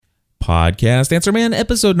Podcast Answer Man,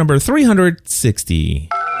 episode number 360.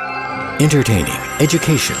 Entertaining,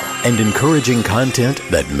 educational, and encouraging content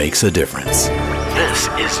that makes a difference. This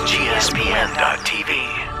is GSPN.TV.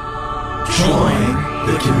 Join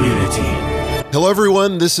the community. Hello,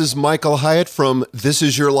 everyone. This is Michael Hyatt from This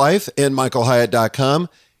Is Your Life and MichaelHyatt.com.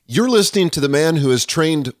 You're listening to the man who has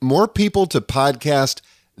trained more people to podcast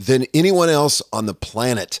than anyone else on the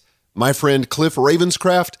planet. My friend Cliff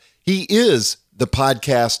Ravenscraft. He is the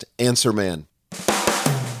Podcast Answer Man.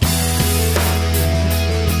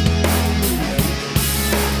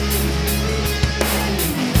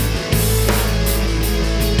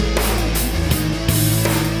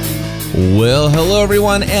 Well, hello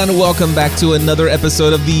everyone, and welcome back to another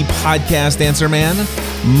episode of the Podcast Answer Man.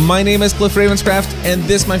 My name is Cliff Ravenscraft, and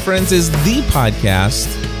this, my friends, is the podcast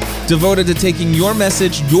devoted to taking your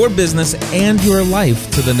message, your business, and your life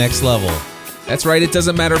to the next level. That's right, it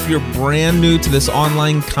doesn't matter if you're brand new to this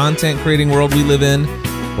online content creating world we live in,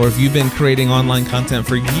 or if you've been creating online content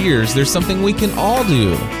for years, there's something we can all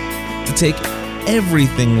do to take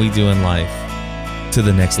everything we do in life to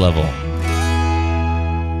the next level.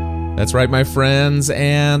 That's right, my friends,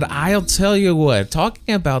 and I'll tell you what,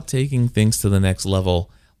 talking about taking things to the next level,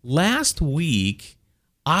 last week,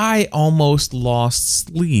 I almost lost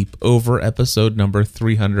sleep over episode number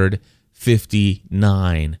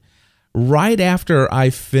 359. Right after I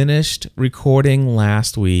finished recording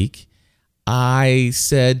last week, I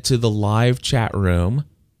said to the live chat room,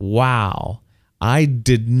 wow, I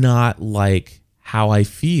did not like how I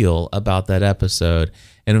feel about that episode.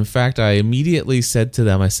 And in fact, I immediately said to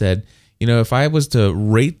them, I said, you know, if I was to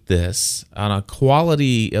rate this on a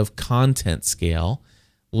quality of content scale,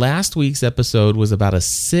 last week's episode was about a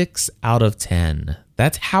 6 out of 10.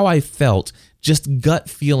 That's how I felt, just gut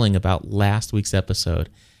feeling about last week's episode.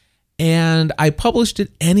 And I published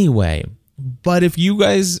it anyway. But if you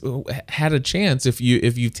guys had a chance, if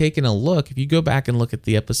you've taken a look, if you go back and look at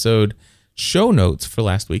the episode show notes for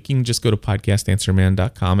last week, you can just go to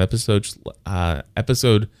podcastanswerman.com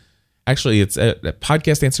episode. Actually, it's at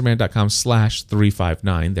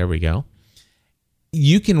podcastanswerman.com/359. There we go.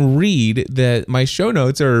 You can read that my show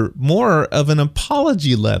notes are more of an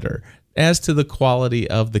apology letter as to the quality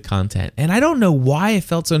of the content. And I don't know why I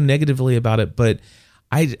felt so negatively about it, but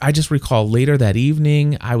I just recall later that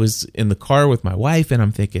evening, I was in the car with my wife, and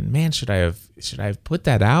I'm thinking, man, should I have put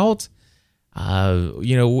that out?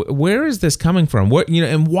 Where is this coming from?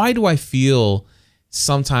 And why do I feel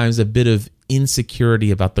sometimes a bit of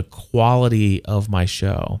insecurity about the quality of my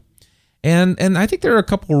show? And I think there are a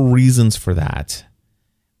couple reasons for that.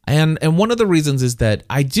 And one of the reasons is that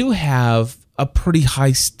I do have a pretty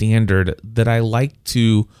high standard that I like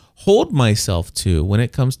to hold myself to when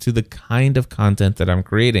it comes to the kind of content that I'm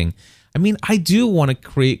creating. I mean, I do want to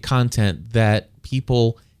create content that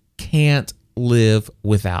people can't live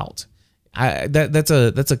without. That's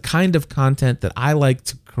a kind of content that I like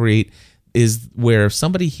to create, is where if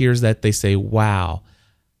somebody hears that, they say, wow,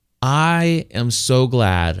 I am so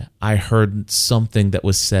glad I heard something that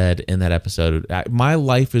was said in that episode. My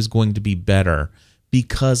life is going to be better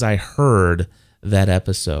because I heard that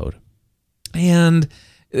episode. And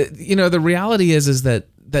the reality is that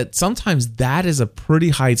sometimes that is a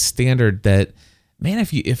pretty high standard that, man,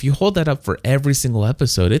 if you hold that up for every single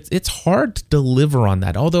episode, it's hard to deliver on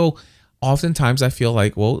that. Although oftentimes I feel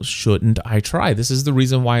like, well, shouldn't I try? This is the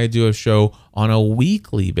reason why I do a show on a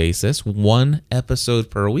weekly basis, one episode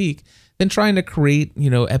per week, than trying to create,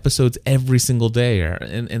 episodes every single day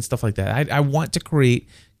and stuff like that. I want to create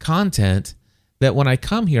content that when I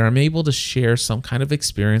come here, I'm able to share some kind of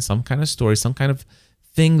experience, some kind of story, some kind of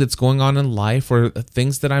thing that's going on in life, or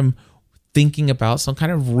things that I'm thinking about, some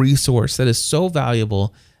kind of resource that is so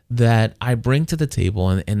valuable that I bring to the table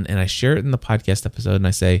and I share it in the podcast episode, and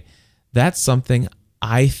I say, that's something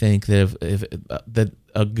I think that that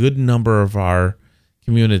a good number of our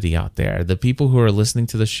community out there, the people who are listening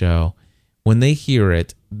to the show, when they hear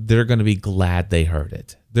it, they're going to be glad they heard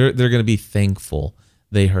it. They're going to be thankful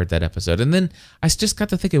they heard that episode. And then I just got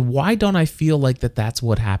to thinking, why don't I feel like that's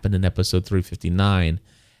what happened in episode 359?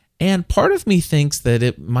 And part of me thinks that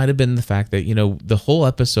it might have been the fact that, the whole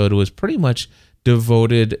episode was pretty much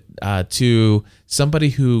devoted to somebody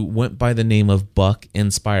who went by the name of Buck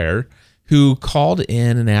Inspire, who called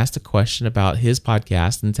in and asked a question about his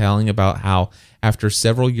podcast and telling about how after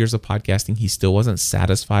several years of podcasting, he still wasn't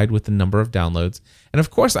satisfied with the number of downloads. And of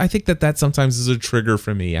course, I think that sometimes is a trigger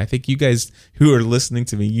for me. I think you guys who are listening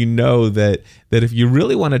to me, that if you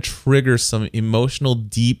really want to trigger some emotional,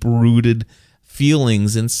 deep-rooted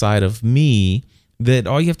feelings inside of me, that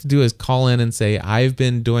all you have to do is call in and say, I've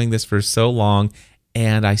been doing this for so long,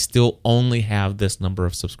 and I still only have this number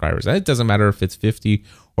of subscribers. It doesn't matter if it's 50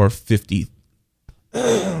 or 50.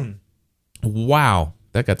 Wow,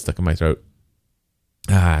 that got stuck in my throat.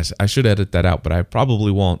 I should edit that out, but I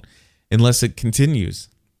probably won't unless it continues.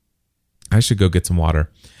 I should go get some water.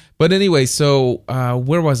 But anyway, so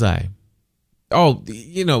where was I? Oh,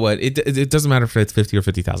 you know what? It doesn't matter if it's 50 or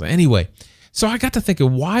 50,000. Anyway, so I got to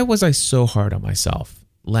thinking, why was I so hard on myself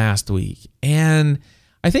last week? And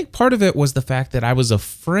I think part of it was the fact that I was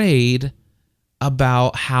afraid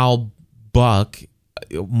about how Buck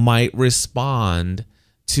might respond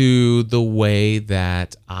to the way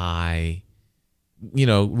that I,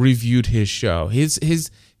 reviewed his show. His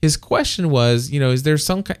question was, is there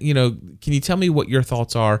some, can you tell me what your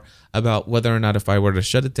thoughts are about whether or not if I were to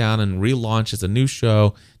shut it down and relaunch as a new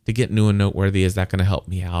show to get new and noteworthy, is that going to help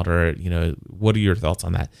me out? Or, what are your thoughts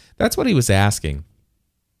on that? That's what he was asking.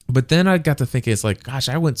 But then I got to thinking, it's like, gosh,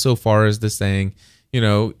 I went so far as to saying,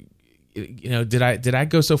 did I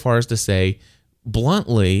go so far as to say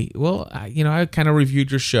bluntly, well, I kind of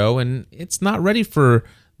reviewed your show and it's not ready for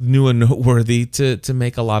new and noteworthy to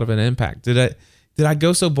make a lot of an impact. Did I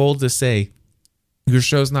go so bold to say your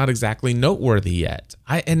show's not exactly noteworthy yet?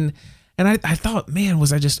 I thought, man,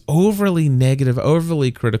 was I just overly negative,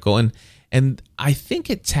 overly critical? And I think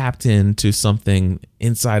it tapped into something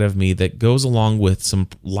inside of me that goes along with some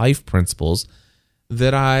life principles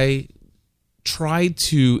that I tried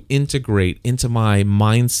to integrate into my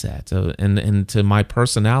mindset and into my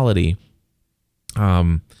personality.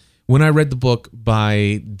 When I read the book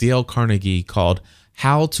by Dale Carnegie called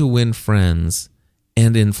How to Win Friends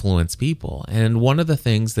and Influence People. And one of the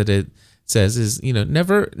things that it says is,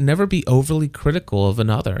 never be overly critical of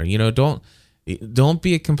another. Don't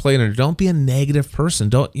be a complainer. Don't be a negative person.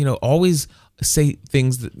 Don't, always say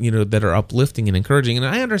things that, that are uplifting and encouraging. And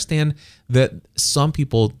I understand that some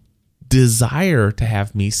people desire to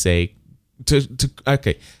have me say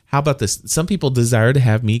okay, how about this? Some people desire to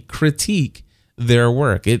have me critique their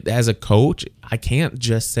work. As a coach, I can't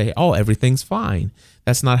just say, oh, everything's fine.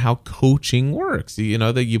 That's not how coaching works. That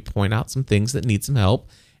you point out some things that need some help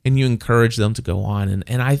and you encourage them to go on.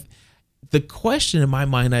 And the question in my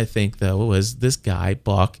mind, I think, though, was this guy,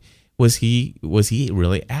 Buck, was he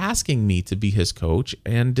really asking me to be his coach?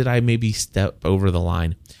 And did I maybe step over the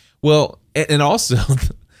line? Well, and also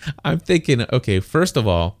I'm thinking, okay, first of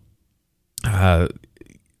all, I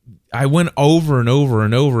went over and over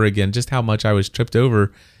and over again just how much I was tripped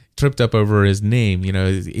up over his name.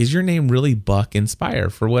 Is your name really Buck Inspire?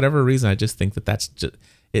 For whatever reason, I just think that's just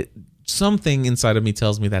it. Something inside of me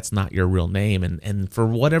tells me that's not your real name, and for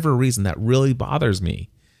whatever reason, that really bothers me.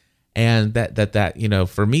 And that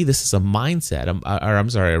for me, this is a mindset, a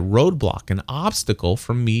roadblock, an obstacle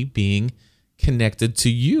for me being connected to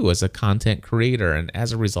you as a content creator. And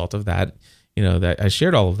as a result of that, that I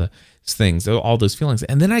shared all of the things, all those feelings.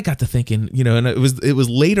 And then I got to thinking, and it was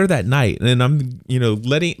later that night, and I'm,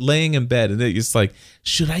 laying in bed, and it's like,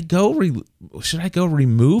 should I go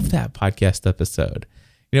remove that podcast episode?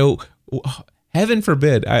 Heaven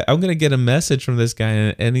forbid, I'm going to get a message from this guy,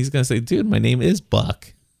 and he's going to say, dude, my name is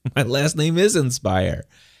Buck. My last name is Inspire.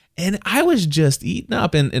 And I was just eaten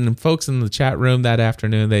up. And folks in the chat room that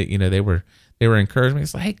afternoon, they were encouraging me.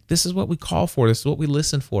 It's like, hey, this is what we call for. This is what we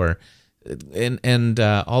listen for. And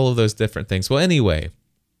all of those different things. Well, anyway,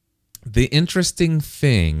 the interesting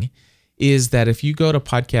thing is that if you go to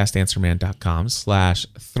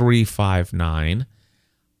podcastanswerman.com/359,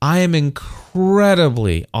 I am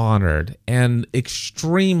incredibly honored and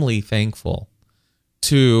extremely thankful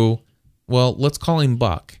to, well, let's call him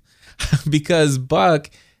Buck, because Buck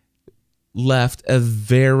left a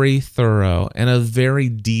very thorough and a very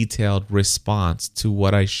detailed response to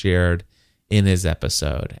what I shared in his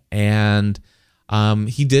episode. And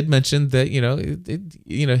he did mention that,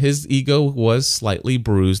 his ego was slightly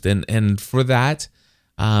bruised. And for that,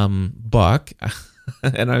 Buck,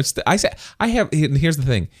 and and here's the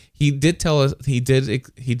thing. He did tell us, he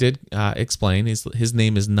did explain his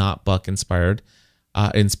name is not Buck Inspire.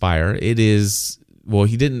 It is, well,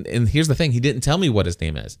 he didn't, and here's the thing. He didn't tell me what his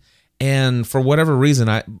name is. And for whatever reason,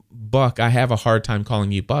 I have a hard time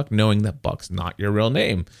calling you Buck, knowing that Buck's not your real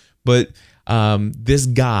name. But this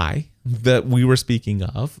guy that we were speaking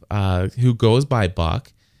of, who goes by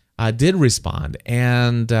Buck, did respond,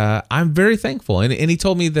 and I'm very thankful. And he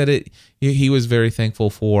told me that he was very thankful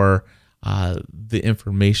for the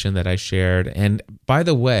information that I shared. And by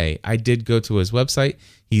the way, I did go to his website.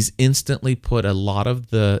 He's instantly put a lot of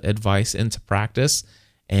the advice into practice,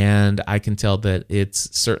 and I can tell that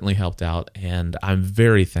it's certainly helped out, and I'm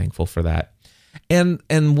very thankful for that. And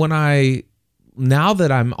now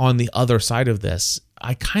that I'm on the other side of this,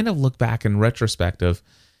 I kind of look back in retrospective,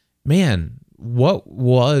 man, what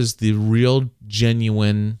was the real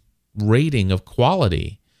genuine rating of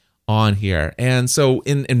quality on here? And so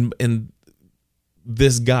in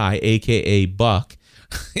this guy, aka Buck,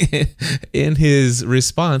 in his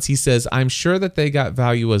response, he says, I'm sure that they got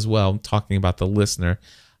value as well. I'm talking about the listener.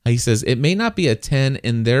 He says, it may not be a 10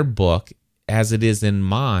 in their book as it is in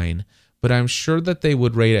mine, but I'm sure that they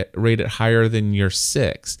would rate it higher than your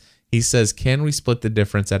 6. He says, can we split the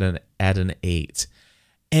difference at an 8?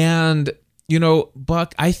 And, you know,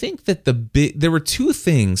 Buck, I think that there were two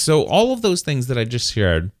things. So all of those things that I just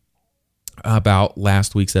shared about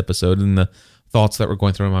last week's episode and the thoughts that were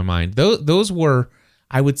going through my mind, those were,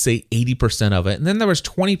 I would say, 80% of it. And then there was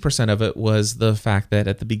 20% of it was the fact that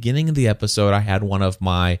at the beginning of the episode, I had one of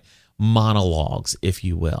my monologues, if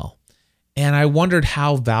you will. And I wondered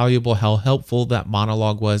how valuable, how helpful that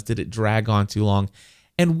monologue was. Did it drag on too long?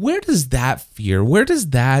 And where does that fear, where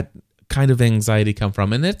does that kind of anxiety come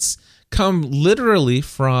from? And it's come literally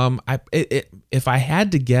from, if I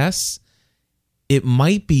had to guess, it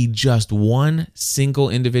might be just one single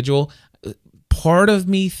individual. Part of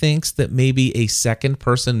me thinks that maybe a second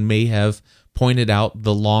person may have pointed out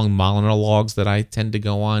the long monologues that I tend to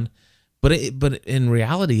go on. But in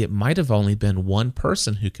reality, it might have only been one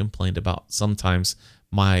person who complained about sometimes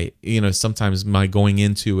my going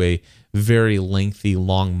into a very lengthy,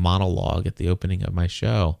 long monologue at the opening of my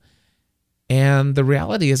show. And the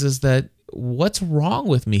reality is that what's wrong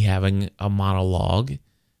with me having a monologue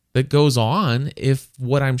that goes on if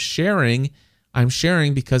what I'm sharing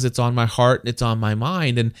because it's on my heart and it's on my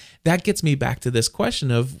mind? And that gets me back to this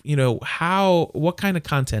question of, you know, what kind of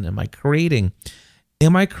content am I creating?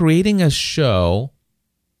 Am I creating a show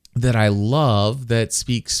that I love that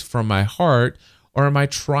speaks from my heart, or am I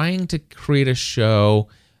trying to create a show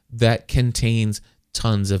that contains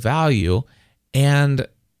tons of value? And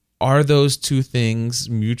are those two things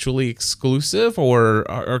mutually exclusive,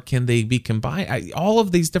 or can they be combined? All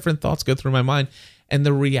of these different thoughts go through my mind. And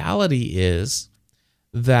the reality is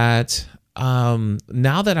that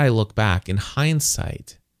now that I look back in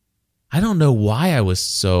hindsight, I don't know why I was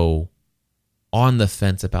so on the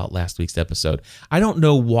fence about last week's episode. I don't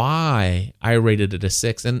know why I rated it a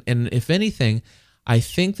 6. And if anything, I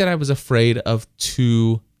think that I was afraid of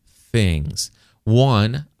two things.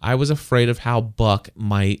 One, I was afraid of how Buck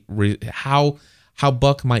might how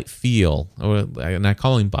Buck might feel, and I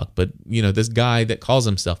call him Buck, but you know, this guy that calls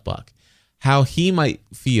himself Buck, how he might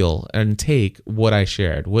feel and take what I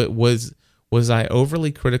shared. Was I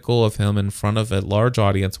overly critical of him in front of a large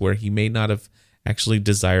audience where he may not have actually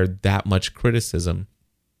desired that much criticism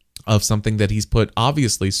of something that he's put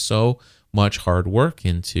obviously so much hard work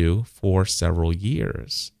into for several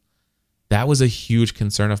years? That was a huge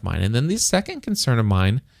concern of mine. And then the second concern of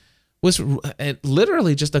mine was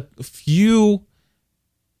literally just a few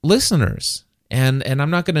listeners. And I'm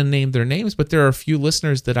not going to name their names, but there are a few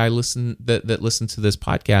listeners that that listen to this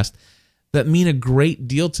podcast that mean a great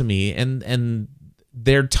deal to me. And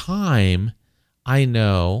their time, I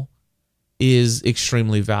know, is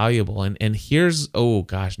extremely valuable. And here's, oh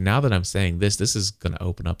gosh, now that I'm saying this is going to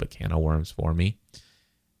open up a can of worms for me.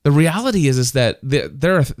 The reality is that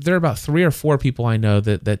there are about 3 or 4 people I know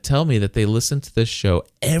that tell me that they listen to this show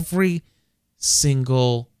every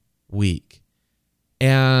single week.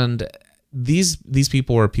 And these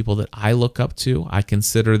people are people that I look up to. I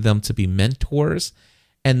consider them to be mentors.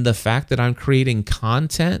 And the fact that I'm creating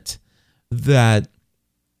content that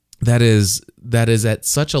is at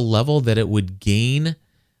such a level that it would gain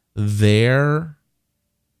their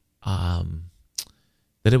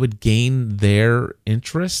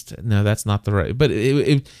interest. No, that's not the right. But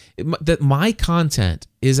that my content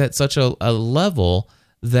is at such a level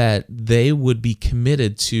that they would be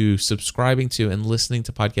committed to subscribing to and listening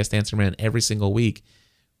to Podcast Answer Man every single week.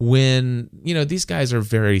 When, you know, these guys are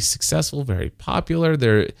very successful, very popular.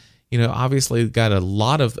 They're, you know, obviously got a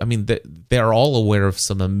lot of, I mean, they're all aware of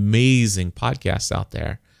some amazing podcasts out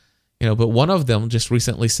there, you know, but one of them just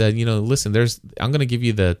recently said, you know, listen, I'm going to give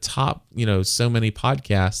you the top, you know, so many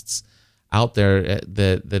podcasts out there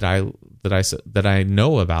that I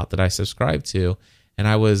know about, that I subscribe to. And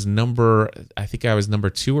I was number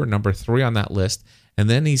 2 or number 3 on that list. And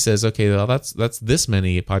then he says, okay, well, that's this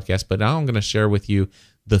many podcasts, but now I'm going to share with you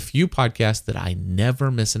the few podcasts that I never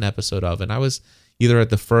miss an episode of. And I was either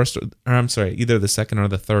the second or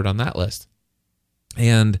the third on that list.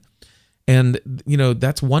 And you know,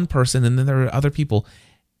 that's one person, and then there are other people.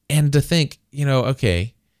 And to think, you know,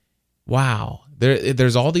 okay, wow,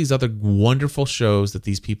 there's all these other wonderful shows that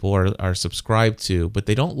these people are subscribed to, but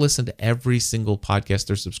they don't listen to every single podcast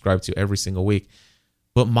they're subscribed to every single week.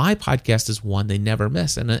 But my podcast is one they never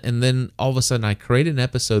miss. And then all of a sudden I created an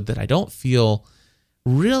episode that I don't feel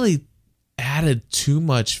really added too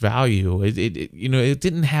much value. It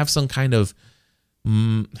didn't have some kind of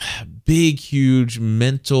big, huge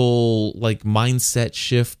mental like mindset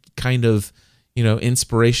shift kind of,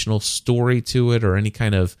 inspirational story to it or any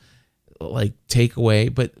kind of like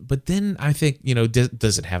takeaway. But then I think,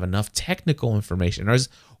 does it have enough technical information, or is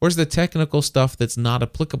the technical stuff that's not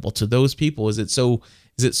applicable to those people? Is it so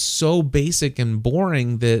basic and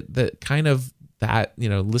boring that kind of that,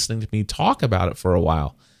 listening to me talk about it for a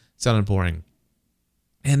while sounded boring.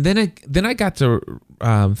 And then I got to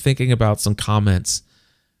thinking about some comments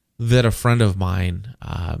that a friend of mine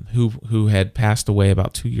who had passed away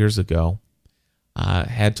about 2 years ago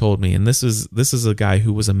had told me. And this is a guy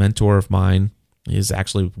who was a mentor of mine. He is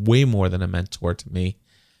actually way more than a mentor to me.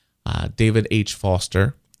 David H.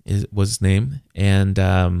 Foster was his name.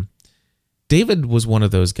 And David was one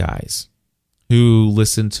of those guys who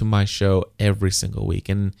listened to my show every single week.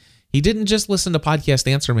 And he didn't just listen to Podcast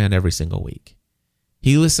Answer Man every single week.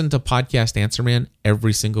 He listened to Podcast Answer Man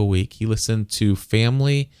every single week. He listened to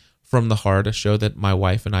Family from the Heart, a show that my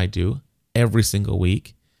wife and I do every single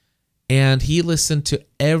week. And he listened to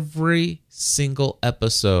every single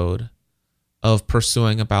episode of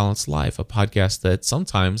Pursuing a Balanced Life, a podcast that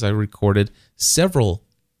sometimes I recorded several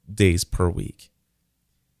days per week.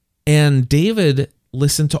 And David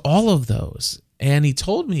listened to all of those. And he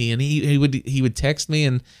told me, and he would text me,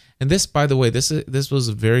 and this, by the way, this was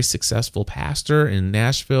a very successful pastor in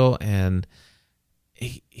Nashville, and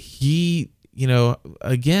he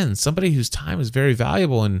again, somebody whose time is very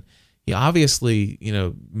valuable, and he obviously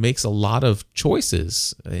makes a lot of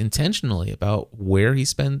choices intentionally about where he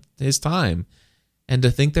spent his time. And to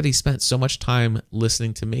think that he spent so much time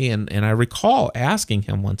listening to me, and I recall asking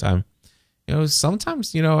him one time,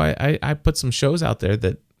 sometimes I put some shows out there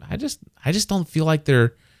that I just don't feel like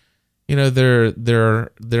they're hitting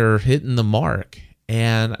the mark.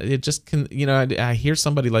 And it just can, I hear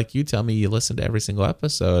somebody like you tell me you listen to every single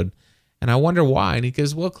episode, and I wonder why. And he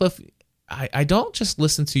goes, well, Cliff, I don't just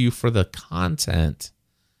listen to you for the content.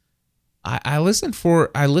 I listen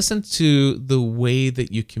to the way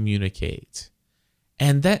that you communicate.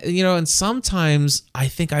 And that, and sometimes I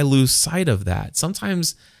think I lose sight of that.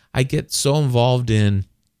 Sometimes I get so involved in,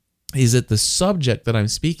 is it the subject that I'm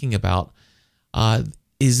speaking about?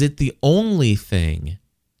 Is it the only thing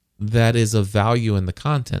that is of value in the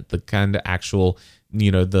content, the kind of actual,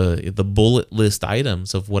 the bullet list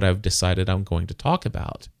items of what I've decided I'm going to talk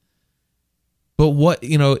about? But what,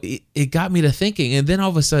 it got me to thinking. And then all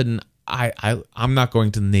of a sudden, I'm not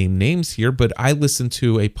going to name names here, but I listened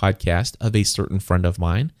to a podcast of a certain friend of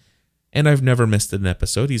mine, and I've never missed an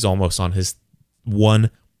episode. He's almost on his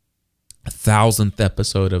 1,000th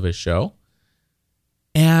episode of his show.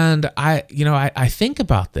 And I think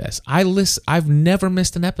about this. I've never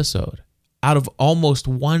missed an episode out of almost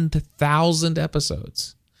 1,000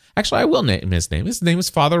 episodes. Actually, I will name his name. His name is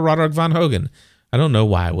Father Roderick Van Hogen. I don't know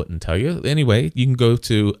why I wouldn't tell you. Anyway, you can go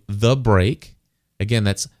to The Break. Again,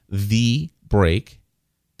 that's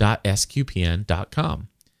thebreak.sqpn.com.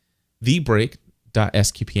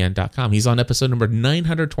 Thebreak.sqpn.com. He's on episode number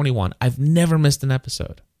 921. I've never missed an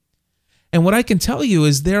episode. And what I can tell you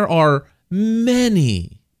is there are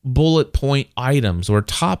many bullet point items or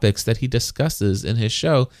topics that he discusses in his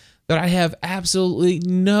show that I have absolutely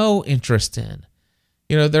no interest in.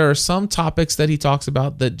 There are some topics that he talks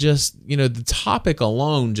about that just, the topic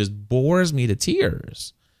alone just bores me to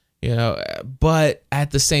tears. But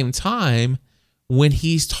at the same time, when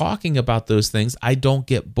he's talking about those things, I don't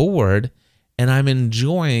get bored, and I'm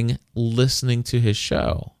enjoying listening to his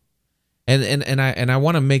show. And I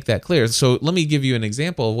want to make that clear. So let me give you an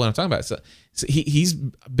example of what I'm talking about. So he's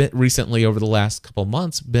been recently, over the last couple of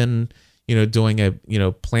months, been doing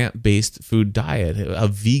a plant-based food diet, a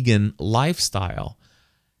vegan lifestyle.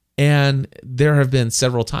 And there have been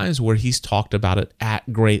several times where he's talked about it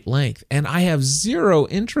at great length. And I have zero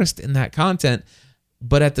interest in that content.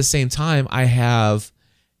 But at the same time, I have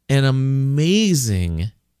an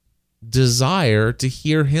amazing desire to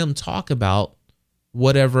hear him talk about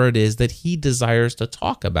whatever it is that he desires to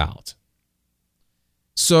talk about.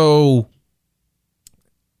 So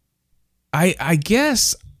I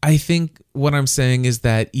guess I think what I'm saying is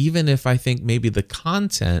that even if I think maybe the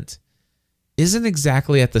content isn't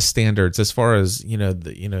exactly at the standards as far as,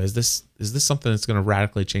 is this something that's going to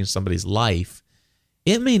radically change somebody's life?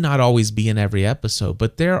 It may not always be in every episode,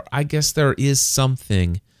 but I guess there is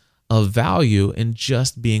something of value in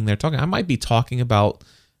just being there talking. I might be talking about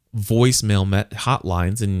voicemail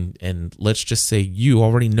hotlines, and let's just say you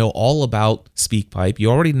already know all about SpeakPipe.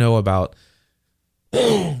 You already know about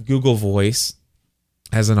Google Voice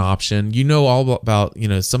as an option. You know all about,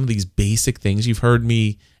 some of these basic things. You've heard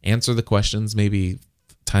me answer the questions maybe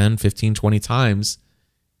 10, 15, 20 times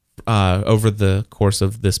over the course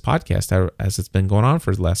of this podcast as it's been going on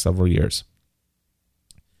for the last several years.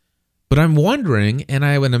 But I'm wondering, and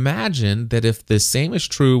I would imagine that if the same is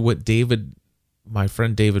true what my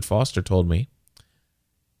friend David Foster told me,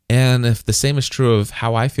 and if the same is true of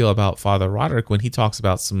how I feel about Father Roderick when he talks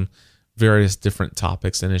about some various different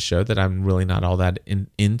topics in his show that I'm really not all that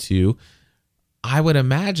into, I would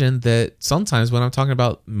imagine that sometimes when I'm talking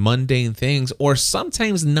about mundane things, or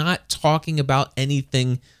sometimes not talking about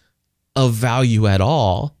anything of value at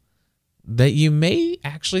all, that you may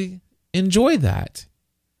actually enjoy that.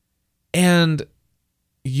 And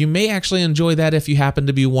you may actually enjoy that if you happen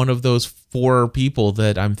to be one of those 4 people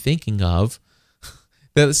that I'm thinking of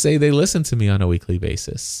that say they listen to me on a weekly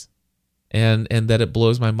basis. And that it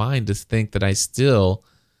blows my mind to think that I still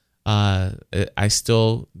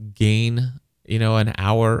gain, an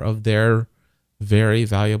hour of their very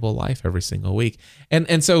valuable life every single week.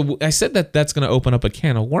 And so I said that that's going to open up a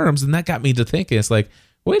can of worms, and that got me to thinking, it's like,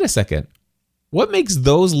 wait a second, what makes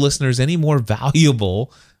those listeners any more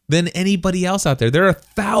valuable than anybody else out there? There are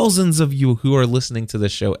thousands of you who are listening to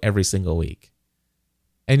this show every single week.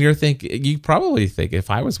 And you probably think, if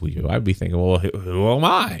I was you, I'd be thinking, well, who am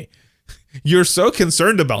I? You're so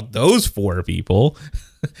concerned about those 4 people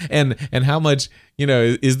and how much,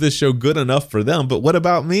 is this show good enough for them? But what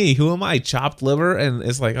about me? Who am I? Chopped liver? And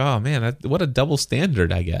it's like, oh man, what a double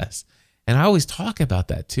standard, I guess. And I always talk about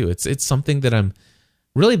that too. It's something that I'm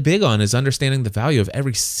really big on, is understanding the value of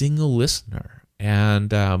every single listener.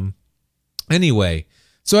 And anyway,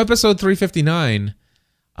 so episode 359,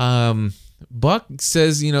 Buck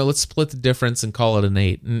says, let's split the difference and call it an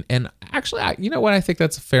 8. And actually, you know what? I think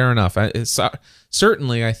that's fair enough.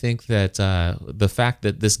 Certainly, I think that the fact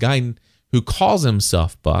that this guy who calls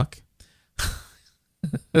himself Buck,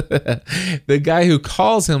 the guy who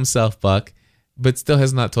calls himself Buck, but still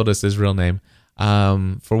has not told us his real name,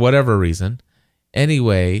 for whatever reason.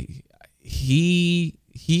 Anyway, he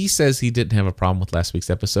says he didn't have a problem with last week's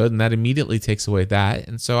episode, and that immediately takes away that.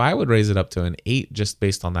 And so I would raise it up to an 8 just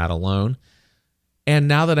based on that alone. And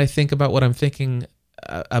now that I think about what I'm thinking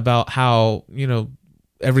about how,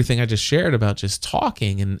 everything I just shared about just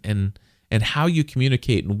talking and how you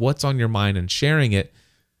communicate and what's on your mind and sharing it,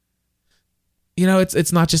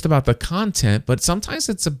 it's not just about the content, but sometimes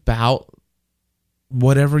it's about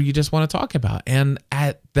whatever you just want to talk about. And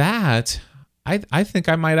at that, I think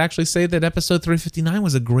I might actually say that episode 359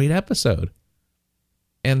 was a great episode.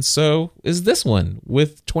 And so is this one,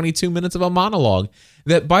 with 22 minutes of a monologue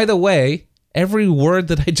that, by the way, every word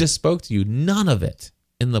that I just spoke to you, none of it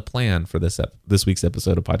in the plan for this week's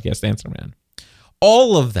episode of Podcast Answer Man.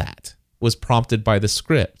 All of that was prompted by the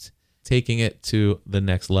script, taking it to the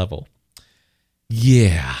next level.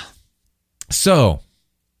 Yeah. So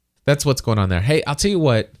that's what's going on there. Hey, I'll tell you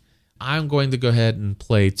what. I'm going to go ahead and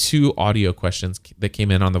play 2 audio questions that came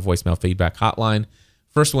in on the voicemail feedback hotline.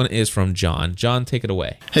 First one is from John. John, take it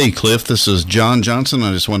away. Hey, Cliff. This is John Johnson.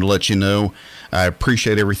 I just wanted to let you know I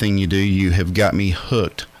appreciate everything you do. You have got me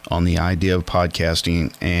hooked on the idea of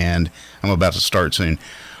podcasting, and I'm about to start soon.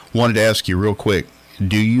 Wanted to ask you real quick,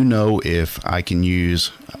 do you know if I can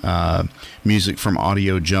use music from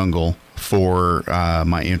Audio Jungle for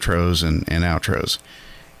my intros and outros?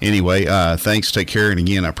 Anyway, thanks. Take care. And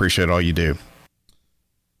again, I appreciate all you do.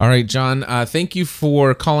 All right, John. Thank you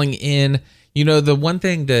for calling in. The one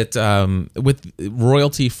thing that with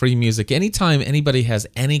royalty-free music, anytime anybody has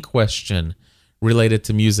any question related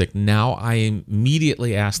to music, now I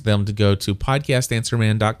immediately ask them to go to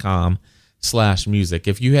podcastanswerman.com/music.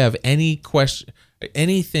 If you have any question,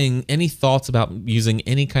 any thoughts about using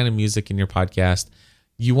any kind of music in your podcast,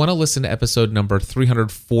 you want to listen to episode number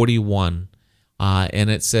 341. And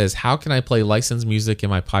it says, how can I play licensed music in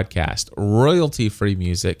my podcast? Royalty-free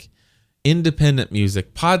music, independent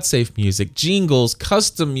music, PodSafe music, jingles,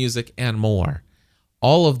 custom music, and more.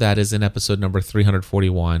 All of that is in episode number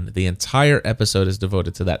 341. The entire episode is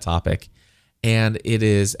devoted to that topic. And it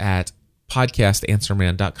is at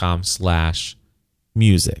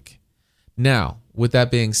podcastanswerman.com/music. Now, with that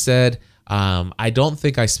being said, I don't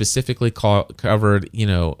think I specifically covered,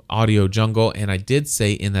 Audio Jungle. And I did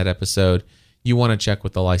say in that episode, you want to check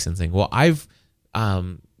with the licensing. Well,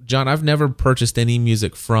 John, I've never purchased any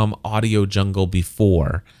music from Audio Jungle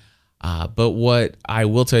before. But what I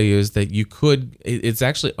will tell you is that you could, it's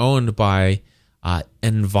actually owned by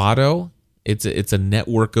Envato. It's a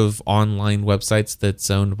network of online websites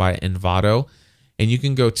that's owned by Envato. And you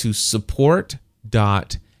can go to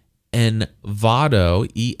support.envato.com Envato,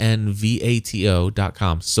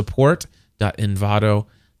 ENVATO.com,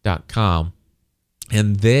 support.envato.com,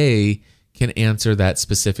 and they can answer that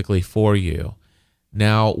specifically for you.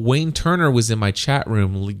 Now, Wayne Turner was in my chat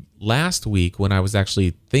room last week when I was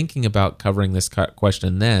actually thinking about covering this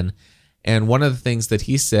question then, and one of the things that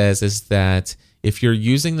he says is that if you're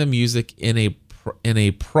using the music in a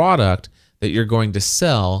product that you're going to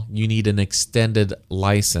sell, you need an extended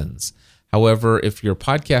license. However, if your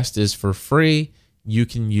podcast is for free, you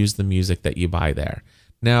can use the music that you buy there.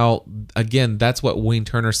 Now, again, that's what Wayne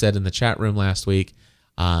Turner said in the chat room last week.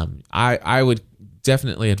 I would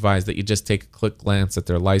definitely advise that you just take a quick glance at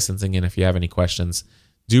their licensing, and if you have any questions,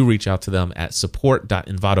 do reach out to them at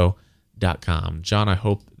support.envato.com. John, I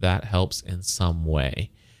hope that helps in some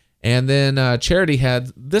way. And then Charity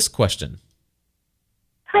had this question.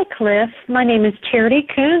 Hi, Cliff. My name is Charity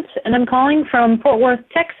Kuntz, and I'm calling from Fort Worth,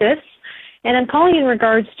 Texas. And I'm calling in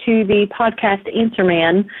regards to the podcast Answer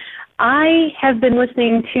Man. I have been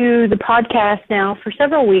listening to the podcast now for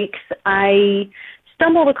several weeks. I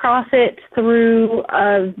stumbled across it through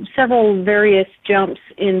several various jumps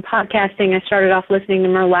in podcasting. I started off listening to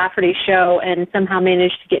Merle Lafferty's show and somehow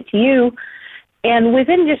managed to get to you. And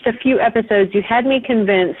within just a few episodes, you had me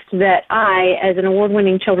convinced that I, as an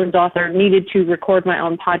award-winning children's author, needed to record my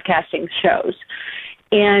own podcasting shows.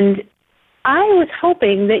 And I was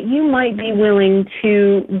hoping that you might be willing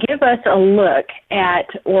to give us a look at,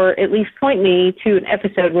 or at least point me to an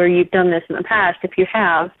episode where you've done this in the past, if you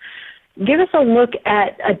have. Give us a look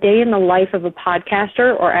at a day in the life of a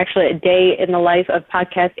podcaster, or actually a day in the life of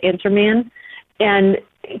Podcast Answer Man, and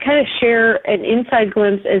kind of share an inside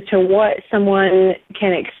glimpse as to what someone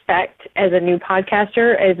can expect as a new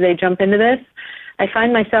podcaster as they jump into this. I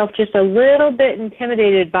find myself just a little bit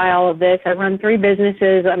intimidated by all of this. I run 3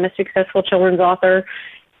 businesses. I'm a successful children's author,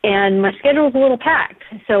 and my schedule is a little packed.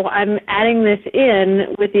 So I'm adding this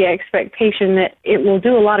in with the expectation that it will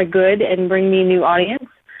do a lot of good and bring me a new audience.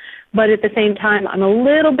 But at the same time, I'm a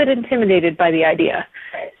little bit intimidated by the idea.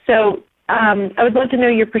 So I would love to know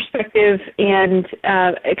your perspective and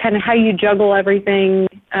kind of how you juggle everything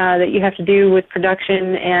that you have to do with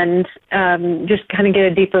production, and just kind of get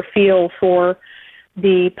a deeper feel for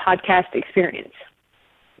the podcast experience.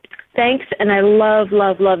 Thanks, and I love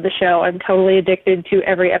the show. I'm totally addicted to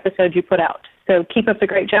every episode you put out. So keep up the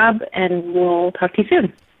great job, and we'll talk to you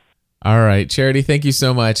soon. All right, Charity, thank you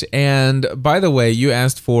so much. And by the way, you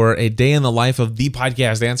asked for a day in the life of the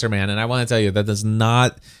Podcast Answer Man, and I want to tell you that is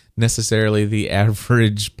not necessarily the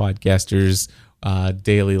average podcaster's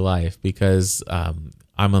daily life, because I'm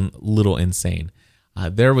a little insane.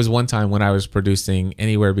 There was one time when I was producing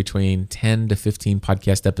anywhere between 10 to 15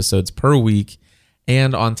 podcast episodes per week,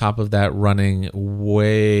 and on top of that, running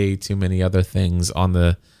way too many other things on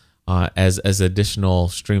the as additional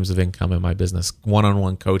streams of income in my business: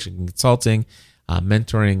 one-on-one coaching and consulting,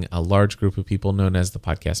 mentoring a large group of people known as the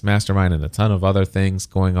Podcast Mastermind, and a ton of other things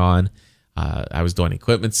going on. I was doing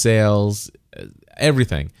equipment sales,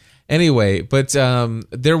 everything. Anyway, but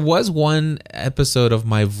there was one episode of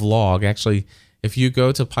my vlog. Actually, if you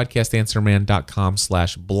go to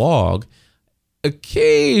podcastanswerman.com/blog,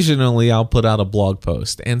 occasionally I'll put out a blog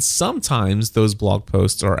post. And sometimes those blog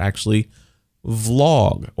posts are actually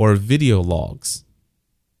vlog or video logs.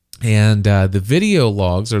 And the video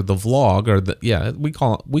logs, or the vlog, or we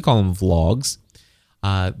call them vlogs.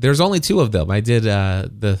 There's only 2 of them. I did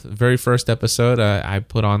the very first episode I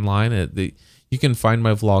put online. You can find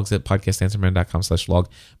my vlogs at podcastanswerman.com/vlog.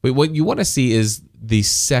 But what you want to see is the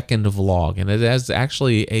second vlog, and it is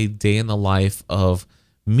actually a day in the life of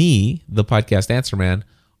me, the Podcast Answer Man,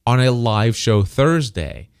 on a live show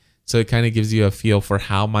Thursday. So it kind of gives you a feel for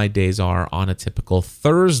how my days are on a typical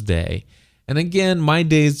Thursday. And again, my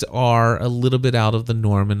days are a little bit out of the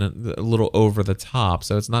norm and a little over the top.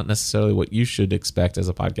 So it's not necessarily what you should expect as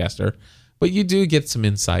a podcaster, but you do get some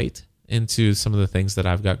insight into some of the things that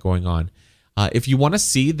I've got going on. If you want to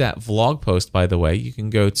see that vlog post, by the way, you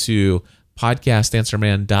can go to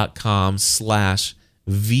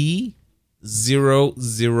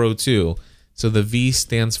podcastanswerman.com/V002. So the V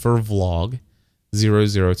stands for vlog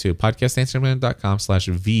 002.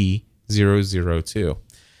 Podcastanswerman.com/V002.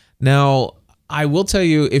 Now, I will tell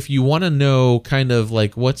you, if you want to know kind of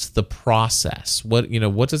like what's the process, what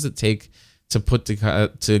does it take to put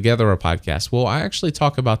together a podcast? Well, I actually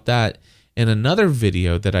talk about that in another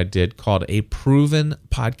video that I did called A Proven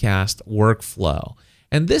Podcast Workflow.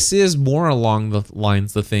 And this is more along the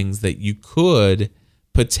lines of things that you could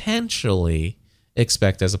potentially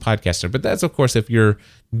expect as a podcaster. But that's, of course, if you're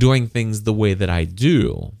doing things the way that I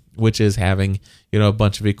do. which is having, a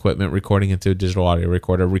bunch of equipment, recording into a digital audio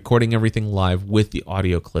recorder, recording everything live with the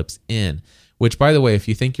audio clips in. Which, by the way, if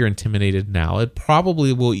you think you're intimidated now, it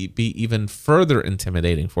probably will be even further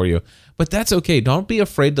intimidating for you. But that's okay. Don't be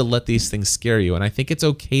afraid to let these things scare you. And I think it's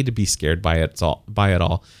okay to be scared by it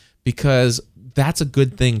all, because that's a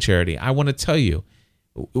good thing, Charity. I want to tell you,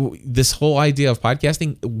 this whole idea of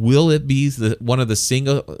podcasting, will it be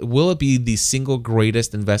the single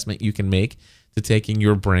greatest investment you can make to taking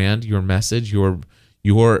your brand, your message,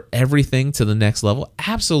 your everything to the next level?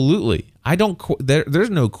 Absolutely.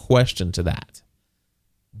 There's no question to that.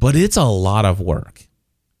 But it's a lot of work.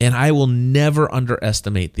 And I will never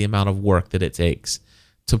underestimate the amount of work that it takes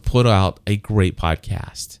to put out a great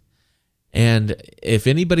podcast. And if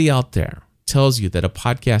anybody out there tells you that a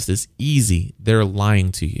podcast is easy, they're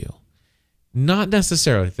lying to you. Not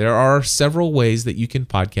necessarily. There are several ways that you can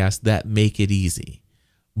podcast that make it easy,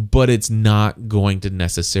 but it's not going to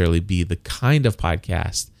necessarily be the kind of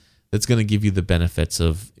podcast that's going to give you the benefits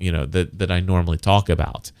of, that I normally talk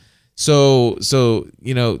about. So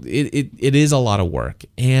it is a lot of work,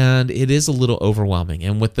 and it is a little overwhelming.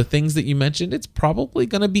 And with the things that you mentioned, it's probably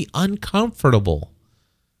going to be uncomfortable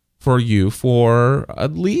for you for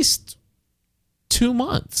at least 2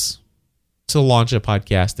 months to launch a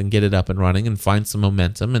podcast and get it up and running and find some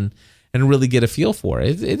momentum and really get a feel for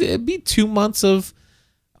it. It'd be 2 months of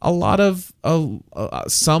a lot of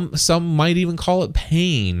some might even call it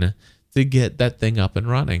pain to get that thing up and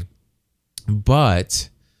running, but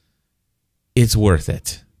it's worth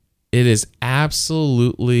it. It is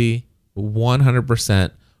absolutely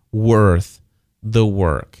 100% worth the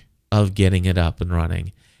work of getting it up and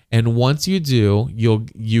running. And once you do,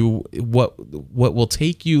 what will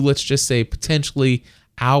take you, let's just say, potentially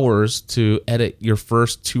hours to edit your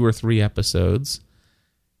first 2 or 3 episodes,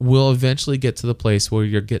 will eventually get to the place where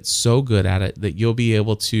you'll get so good at it that you'll be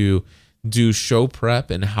able to do show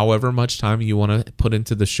prep, and however much time you want to put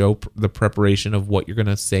into the preparation of what you're going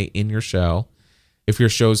to say in your show. If your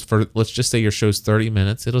show's let's just say your show's 30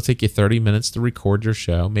 minutes, it'll take you 30 minutes to record your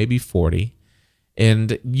show, maybe 40.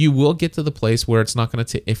 And you will get to the place where it's not going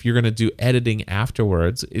to if you're going to do editing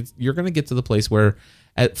afterwards, you're going to get to the place where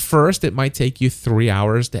at first it might take you 3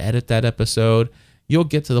 hours to edit that episode. You'll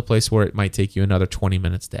get to the place where it might take you another 20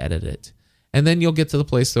 minutes to edit it. And then you'll get to the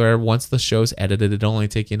place where once the show's edited, it'll only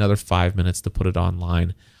take you another 5 minutes to put it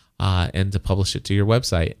online and to publish it to your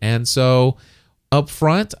website. And so up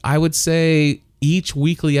front, I would say each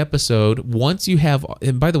weekly episode, once you have,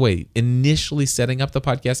 and by the way, initially setting up the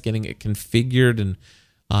podcast, getting it configured and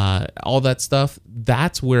all that stuff,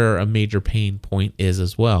 that's where a major pain point is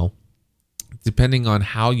as well. Depending on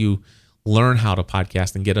how you learn how to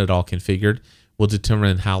podcast and get it all configured will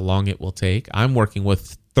determine how long it will take. I'm working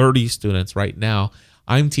with 30 students right now.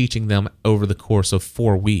 I'm teaching them over the course of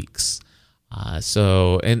 4 weeks.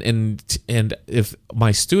 And if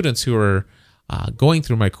my students who are going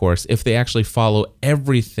through my course, if they actually follow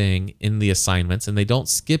everything in the assignments and they don't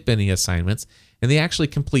skip any assignments, and they actually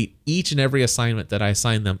complete each and every assignment that I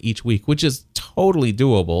assign them each week, which is totally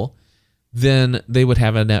doable, then they would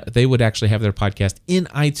actually have their podcast in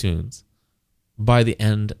iTunes by the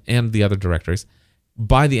end, and the other directories,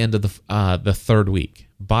 by the end of the third week.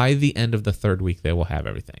 By the end of the third week, they will have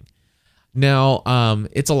everything. Now,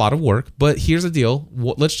 it's a lot of work, but here's the deal.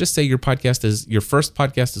 Let's just say your first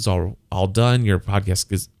podcast is all done. Your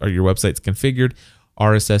podcast or your website's configured.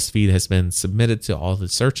 RSS feed has been submitted to all the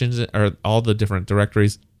search engines or all the different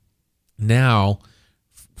directories. Now,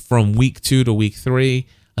 from week 2 to week 3,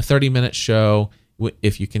 a 30-minute show,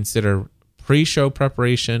 if you consider pre-show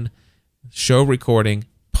preparation, show recording,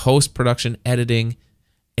 post-production editing,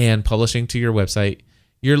 and publishing to your website,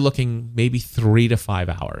 you're looking maybe 3 to 5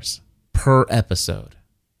 hours per episode.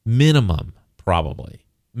 Minimum, probably.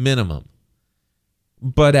 Minimum.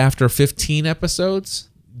 But after 15 episodes,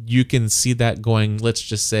 you can see that going, let's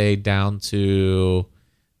just say, down to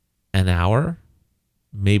an hour,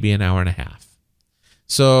 maybe an hour and a half.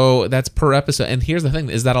 So that's per episode. And here's the thing.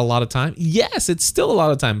 Is that a lot of time? Yes, it's still a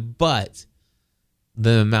lot of time, but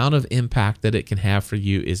the amount of impact that it can have for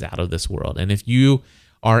you is out of this world. And if you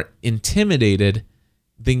are intimidated,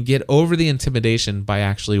 then get over the intimidation by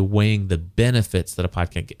actually weighing the benefits that a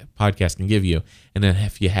podcast can give you. And then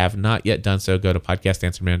if you have not yet done so, go to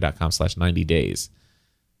podcastanswerman.com/90days.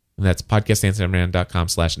 And that's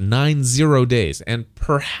podcastanswerman.com/90days. And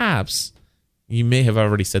perhaps you may have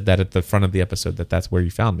already said that at the front of the episode, that's where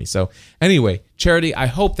you found me. So anyway, Charity, I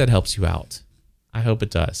hope that helps you out. I hope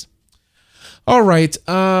it does. All right,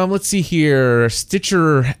 let's see here.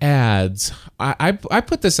 Stitcher ads. I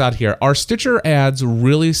put this out here. Are Stitcher ads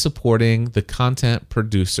really supporting the content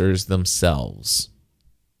producers themselves?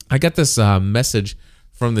 I got this message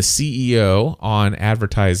from the CEO on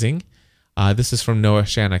advertising. This is from Noah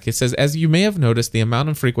Shannock. It says, as you may have noticed, the amount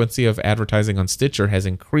and frequency of advertising on Stitcher has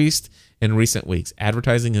increased in recent weeks.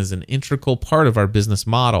 Advertising is an integral part of our business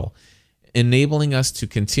model, enabling us to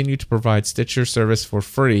continue to provide Stitcher service for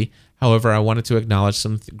free. However, I wanted to acknowledge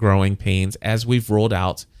some growing pains as we've rolled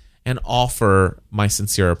out and offer my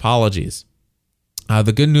sincere apologies.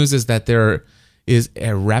 The good news is that there is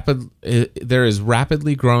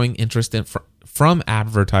rapidly growing interest from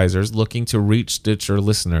advertisers looking to reach Stitcher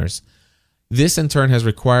listeners. This in turn has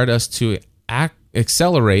required us to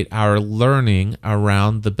accelerate our learning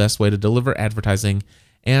around the best way to deliver advertising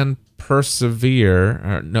and preserve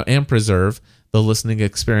the listening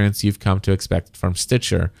experience you've come to expect from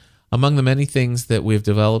Stitcher. Among the many things that we've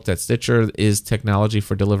developed at Stitcher is technology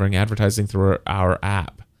for delivering advertising throughout our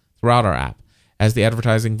app. As the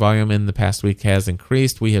advertising volume in the past week has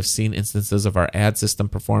increased, we have seen instances of our ad system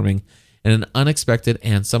performing in an unexpected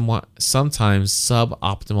and sometimes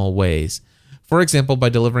suboptimal ways. For example, by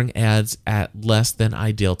delivering ads at less than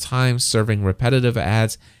ideal times, serving repetitive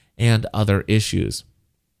ads, and other issues.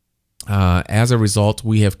 As a result,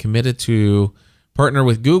 we have committed to partner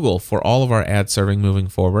with Google for all of our ad serving moving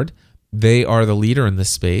forward. They are the leader in this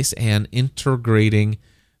space, and integrating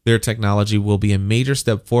their technology will be a major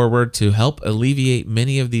step forward to help alleviate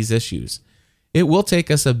many of these issues. It will take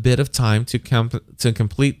us a bit of time to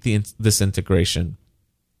complete this integration,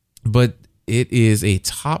 but it is a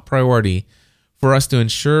top priority for us to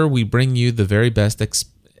ensure we bring you the very best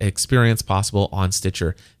experience possible on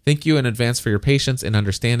Stitcher. Thank you in advance for your patience and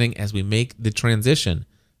understanding as we make the transition.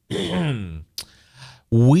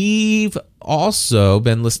 We've also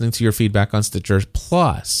been listening to your feedback on Stitcher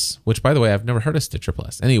Plus, which, by the way, I've never heard of Stitcher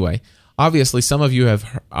Plus. Anyway, obviously, some of you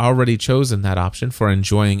have already chosen that option for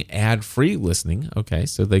enjoying ad-free listening. Okay,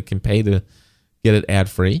 so they can pay to get it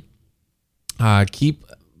ad-free. Keep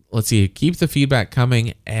the feedback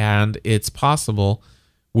coming, and it's possible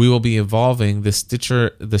we will be evolving the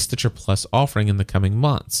Stitcher Plus offering in the coming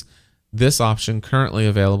months. This option currently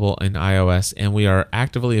available in iOS, and we are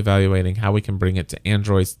actively evaluating how we can bring it to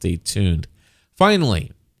Android. Stay tuned.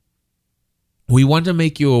 Finally, we want to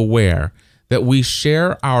make you aware that we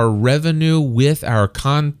share our revenue with our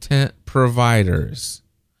content providers.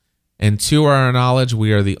 And to our knowledge,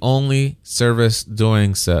 we are the only service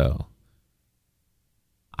doing so.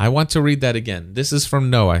 I want to read that again. This is from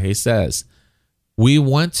Noah. He says, we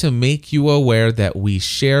want to make you aware that we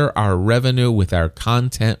share our revenue with our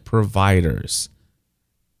content providers.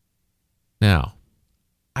 Now,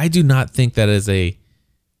 I do not think that is a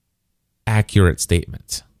accurate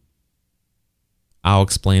statement. I'll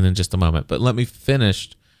explain in just a moment, but let me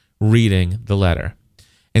finish reading the letter.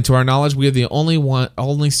 And to our knowledge, we are the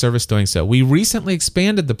only service doing so. We recently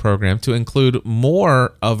expanded the program to include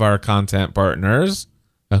more of our content partners.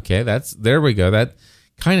 Okay, there we go. That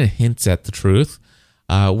kind of hints at the truth.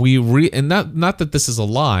 And not that this is a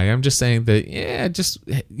lie. I'm just saying that,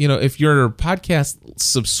 if you're a podcast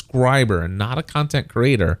subscriber and not a content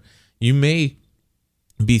creator, you may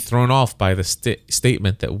be thrown off by the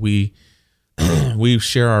statement that we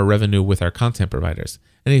share our revenue with our content providers.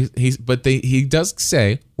 And he does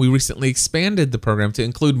say we recently expanded the program to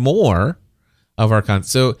include more of our content.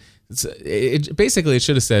 So it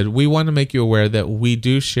should have said, we want to make you aware that we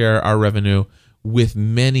do share our revenue with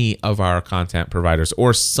many of our content providers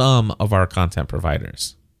or some of our content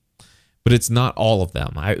providers. But it's not all of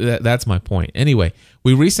them. That's my point. Anyway,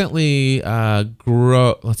 we recently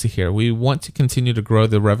grow. Let's see here. We want to continue to grow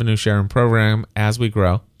the revenue sharing program as we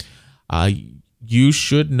grow. You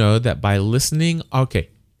should know that by listening. Okay,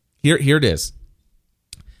 here it is.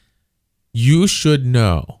 You should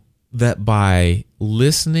know that by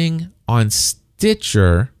listening on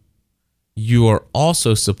Stitcher, you are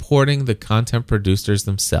also supporting the content producers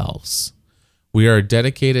themselves. We are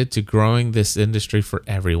dedicated to growing this industry for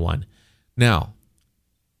everyone. Now,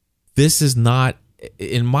 this is not,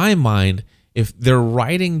 in my mind, if they're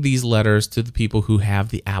writing these letters to the people who have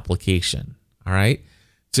the application, all right,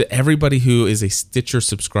 to everybody who is a Stitcher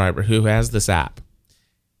subscriber who has this app.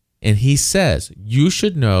 And he says, you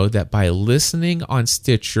should know that by listening on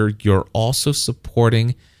Stitcher, you're also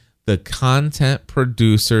supporting the content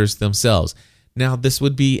producers themselves. Now, this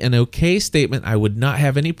would be an okay statement. I would not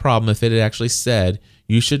have any problem if it had actually said,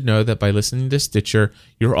 you should know that by listening to Stitcher,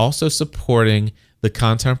 you're also supporting the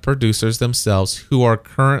content producers themselves who are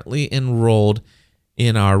currently enrolled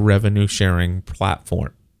in our revenue sharing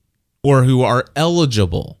platform or who are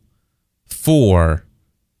eligible for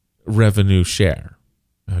revenue share.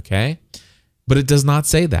 Okay? But it does not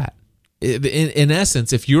say that. In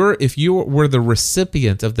essence, if you were the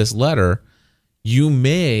recipient of this letter, you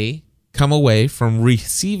may come away from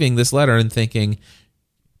receiving this letter and thinking,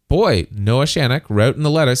 boy, Noah Shannock wrote in the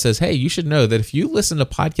letter, says, hey, you should know that if you listen to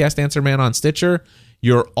Podcast Answer Man on Stitcher,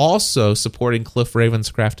 you're also supporting Cliff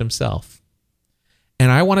Ravenscraft himself.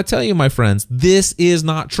 And I want to tell you, my friends, this is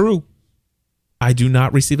not true. I do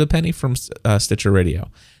not receive a penny from Stitcher Radio.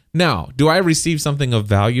 Now, do I receive something of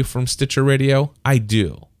value from Stitcher Radio? I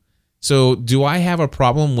do. So do I have a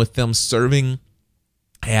problem with them serving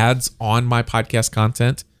ads on my podcast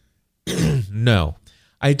content? No,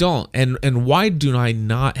 I don't. And why do I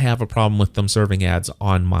not have a problem with them serving ads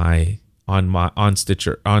on my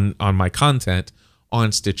Stitcher on my content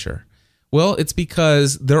on Stitcher? Well, it's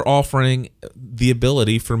because they're offering the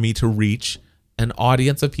ability for me to reach an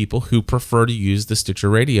audience of people who prefer to use the Stitcher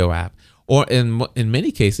Radio app. Or in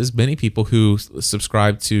many cases, many people who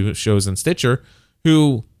subscribe to shows in Stitcher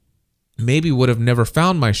who maybe would have never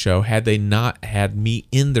found my show had they not had me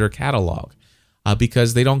in their catalog,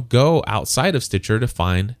 because they don't go outside of Stitcher to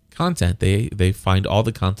find content. They find all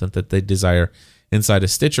the content that they desire inside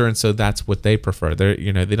of Stitcher, and so that's what they prefer. They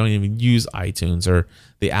don't even use iTunes or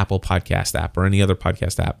the Apple Podcast app or any other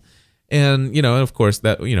podcast app. And of course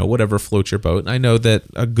that whatever floats your boat. And I know that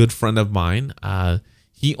a good friend of mine,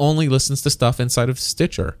 he only listens to stuff inside of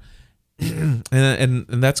Stitcher. and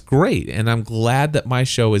that's great. And I'm glad that my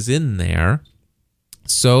show is in there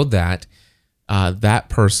so that that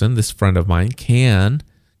person, this friend of mine, can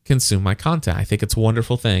consume my content. I think it's a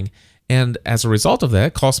wonderful thing. And as a result of that,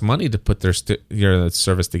 it costs money to put their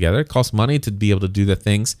service together. It costs money to be able to do the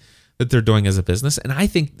things that they're doing as a business. And I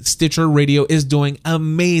think Stitcher Radio is doing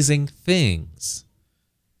amazing things.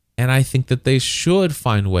 And I think that they should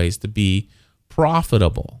find ways to be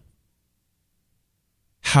profitable.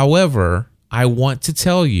 However, I want to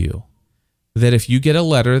tell you that if you get a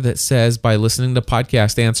letter that says by listening to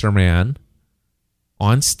Podcast Answer Man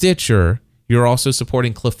on Stitcher, you're also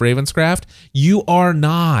supporting Cliff Ravenscraft, you are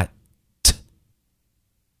not.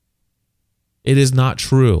 It is not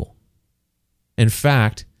true. In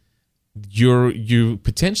fact, you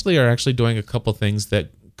potentially are actually doing a couple things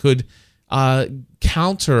that could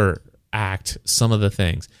counteract some of the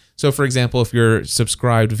things. So, for example, if you're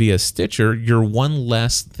subscribed via Stitcher, you're one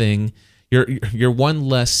less thing, you're one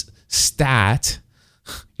less stat,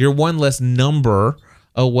 you're one less number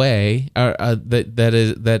away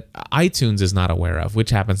that iTunes is not aware of,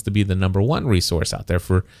 which happens to be the number one resource out there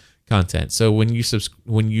for content. So when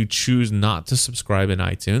you choose not to subscribe in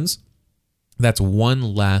iTunes, that's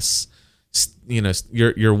one less,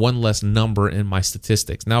 you're one less number in my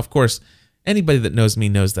statistics. Now, of course, anybody that knows me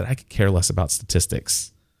knows that I could care less about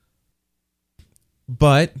statistics.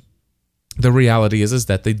 But the reality is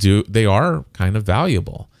that they are kind of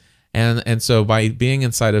valuable. And so by being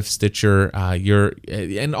inside of Stitcher,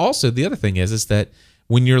 and also the other thing is that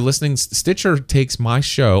when you're listening, Stitcher takes my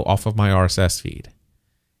show off of my RSS feed.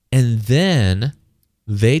 And then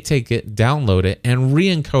they take it, download it, and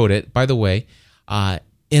re-encode it, by the way,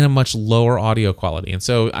 in a much lower audio quality. And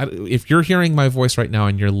so if you're hearing my voice right now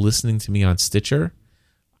and you're listening to me on Stitcher,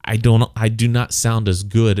 I do not sound as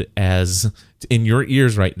good as in your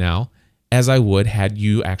ears right now as I would had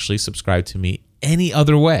you actually subscribed to me any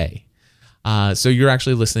other way. So you're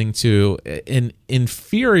actually listening to an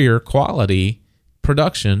inferior quality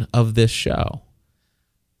production of this show.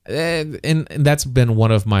 And that's been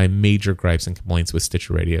one of my major gripes and complaints with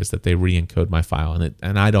Stitcher Radio is that they re-encode my file,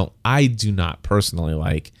 and I do not personally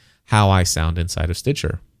like how I sound inside of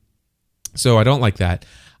Stitcher. So I don't like that.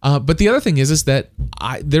 But the other thing is that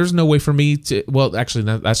there's no way for me to. Well, actually,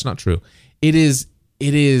 that's not true. It is.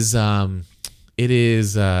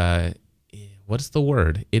 What's the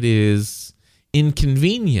word? It is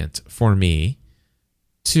inconvenient for me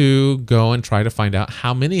to go and try to find out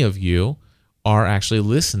how many of you are actually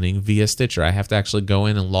listening via Stitcher. I have to actually go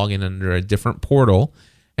in and log in under a different portal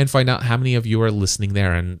and find out how many of you are listening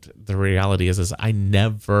there. And the reality is I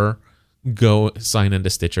never go sign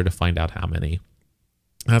into Stitcher to find out how many.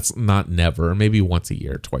 That's not never, maybe once a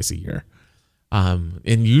year, twice a year. And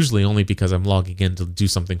usually only because I'm logging in to do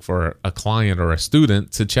something for a client or a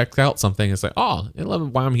student to check out something. It's like, while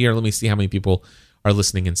I'm here, let me see how many people are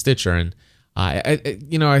listening in Stitcher. And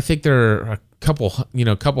I think there are a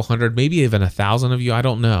couple hundred, maybe even 1,000 of you. I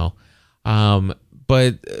don't know.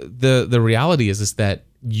 But the reality is that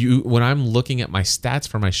when I'm looking at my stats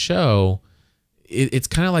for my show, it's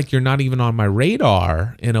kind of like you're not even on my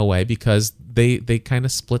radar in a way, because they kind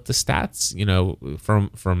of split the stats,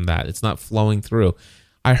 from that. It's not flowing through.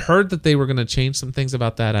 I heard that they were going to change some things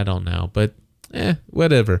about that. I don't know, but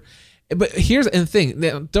whatever. But here's the thing.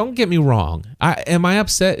 Now, don't get me wrong. Am I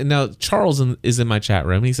upset? Now, Charles is in my chat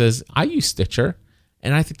room. He says, I use Stitcher,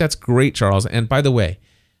 And I think that's great, Charles. And by the way,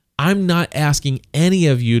 I'm not asking any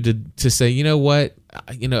of you to say, you know what,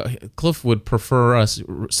 Cliff would prefer us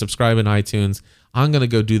subscribe in iTunes. I'm going to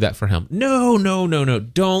go do that for him. No.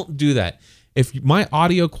 Don't do that. If my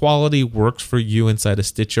audio quality works for you inside of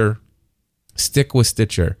Stitcher, stick with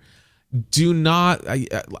Stitcher. Do not,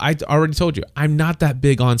 I already told you, I'm not that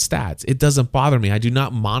big on stats. It doesn't bother me. I do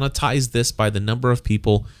not monetize this by the number of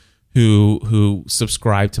people who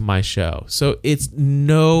subscribe to my show. So it's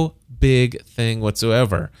no big thing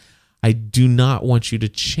whatsoever. I do not want you to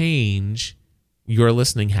change your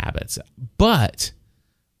listening habits. But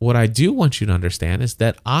what I do want you to understand is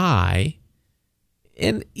that and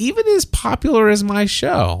even as popular as my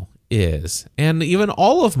show is, and even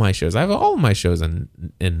all of my shows, I have all of my shows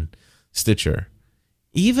in Stitcher,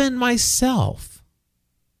 even myself,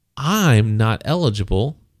 I'm not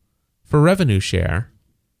eligible for revenue share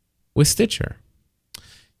with Stitcher.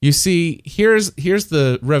 You see, here's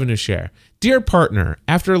the revenue share. Dear partner,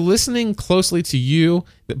 after listening closely to you,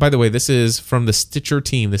 by the way, this is from the Stitcher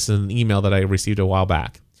team. This is an email that I received a while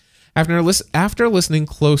back. After listening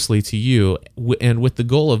closely to you, and with the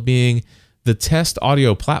goal of being the test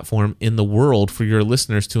audio platform in the world for your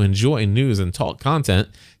listeners to enjoy news and talk content,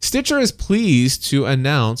 Stitcher is pleased to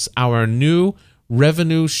announce our new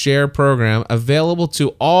revenue share program available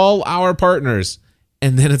to all our partners.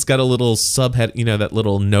 And then it's got a little subhead, that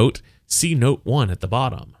little note, see note 1 at the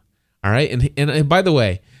bottom. All right. And by the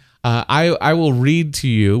way, I will read to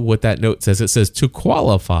you what that note says. It says, to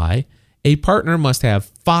qualify, a partner must have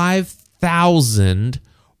 5,000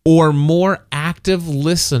 or more active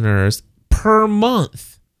listeners per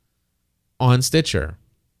month on Stitcher.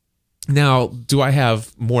 Now, do I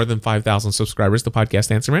have more than 5,000 subscribers to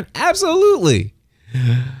Podcast Answer Man? Absolutely.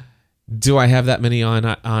 Do I have that many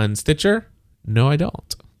on Stitcher? No, I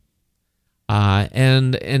don't.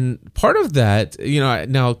 And part of that,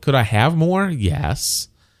 now could I have more? Yes,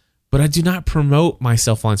 but I do not promote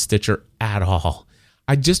myself on Stitcher at all.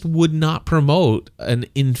 I just would not promote an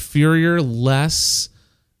inferior, less,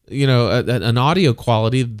 an audio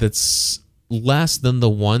quality that's less than the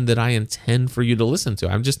one that I intend for you to listen to.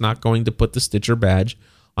 I'm just not going to put the Stitcher badge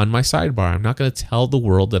on my sidebar. I'm not going to tell the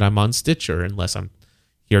world that I'm on Stitcher unless I'm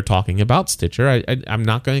here talking about Stitcher. I'm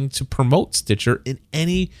not going to promote Stitcher in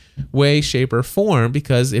any way, shape, or form,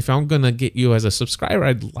 because if I'm going to get you as a subscriber,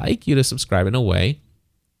 I'd like you to subscribe in a way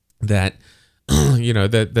that,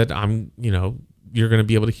 that I'm, you're going to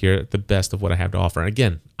be able to hear the best of what I have to offer. And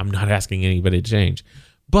again, I'm not asking anybody to change.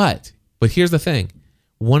 But here's the thing.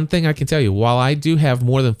 One thing I can tell you, while I do have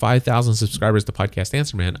more than 5,000 subscribers to Podcast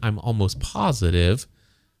Answer Man, I'm almost positive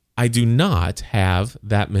I do not have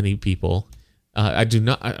that many people.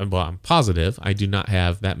 I'm positive I do not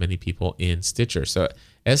have that many people in Stitcher. So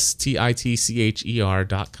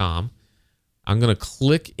STITCHER.com. I'm going to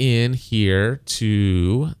click in here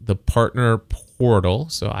to the partner portal.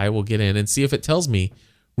 So I will get in and see if it tells me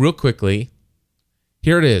real quickly.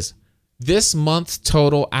 Here it is. This month's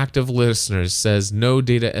total active listeners says no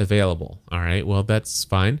data available. All right, well, that's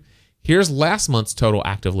fine. Here's last month's total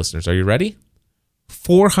active listeners. Are you ready?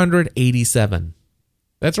 487.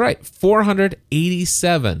 That's right.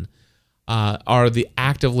 487 are the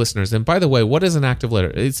active listeners. And by the way, what is an active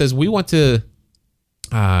letter? It says we want to,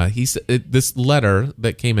 this letter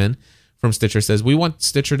that came in from Stitcher says, we want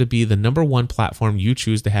Stitcher to be the #1 platform you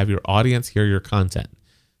choose to have your audience hear your content.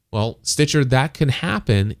 Well, Stitcher, that can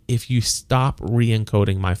happen if you stop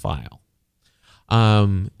re-encoding my file.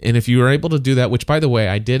 And if you were able to do that, which by the way,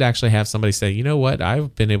 I did actually have somebody say, you know what,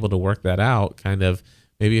 I've been able to work that out kind of,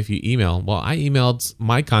 maybe if you email. Well, I emailed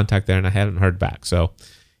my contact there and I haven't heard back. So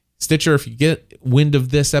Stitcher, if you get wind of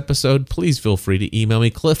this episode, please feel free to email me,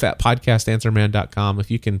 cliff@podcastanswerman.com.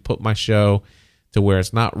 If you can put my show to where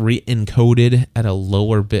it's not re-encoded at a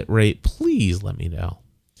lower bit rate, please let me know.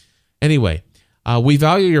 Anyway, we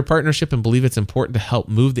value your partnership and believe it's important to help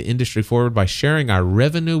move the industry forward by sharing our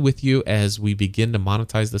revenue with you as we begin to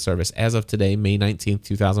monetize the service. As of today, May 19th,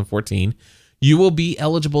 2014, you will be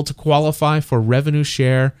eligible to qualify for revenue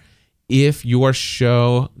share if your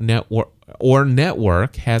show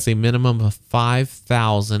network has a minimum of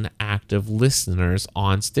 5,000 active listeners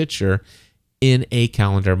on Stitcher in a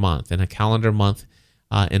calendar month. In a calendar month,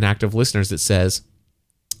 in active listeners, it says,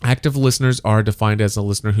 active listeners are defined as a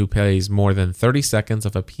listener who plays more than 30 seconds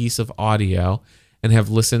of a piece of audio and have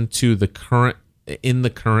listened to the current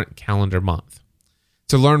calendar month.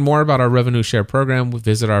 To learn more about our revenue share program,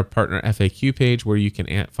 visit our partner FAQ page where you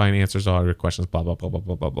can find answers to all your questions, blah, blah, blah, blah,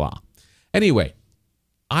 blah, blah, blah. Anyway,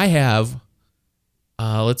 I have,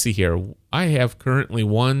 let's see here. I have currently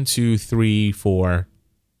 1, 2, 3, 4,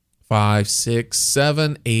 5, 6,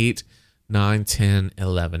 7, 8, 9, 10,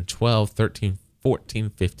 11, 12, 13, 14,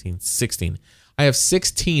 15, 16. I have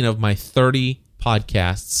 16 of my 30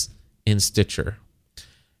 podcasts in Stitcher.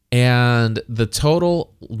 And the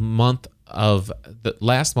total month of the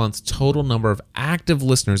last month's total number of active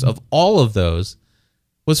listeners of all of those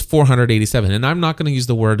was 487. And I'm not going to use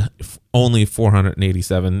the word only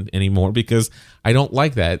 487 anymore because I don't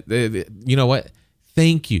like that. You know what?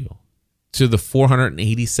 Thank you to the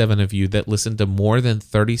 487 of you that listened to more than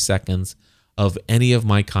 30 seconds of any of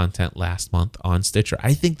my content last month on Stitcher.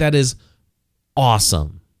 I think that is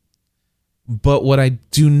awesome. But what I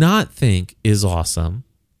do not think is awesome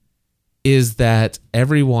is that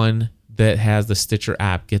everyone that has the Stitcher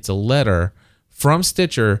app gets a letter from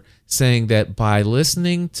Stitcher saying that by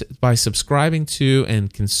subscribing to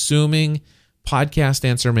and consuming Podcast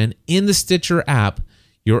Answer Man in the Stitcher app,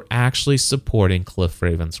 you're actually supporting Cliff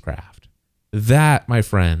Ravenscraft. That, my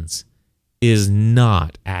friends, is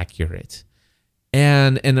not accurate.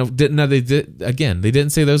 And no, they didn't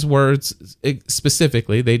say those words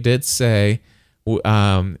specifically. They did say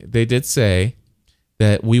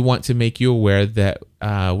that we want to make you aware that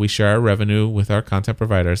we share our revenue with our content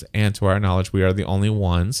providers, and to our knowledge, we are the only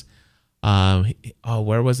ones.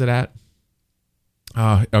 Where was it at?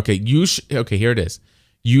 Okay, here it is.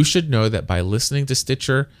 You should know that by listening to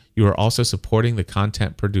Stitcher, you are also supporting the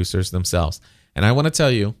content producers themselves. And I want to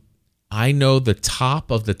tell you, I know the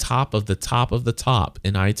top of the top of the top of the top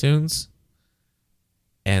in iTunes.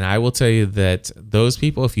 And I will tell you that those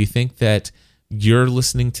people, if you think that you're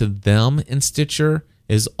listening to them in Stitcher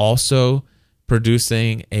is also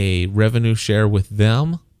producing a revenue share with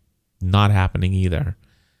them, not happening either.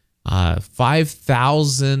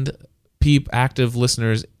 5,000 active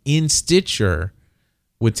listeners in Stitcher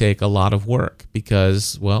would take a lot of work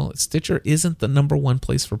because, well, Stitcher isn't the number one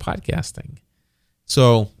place for podcasting.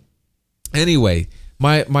 So anyway,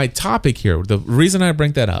 my topic here, the reason I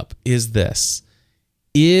bring that up is this.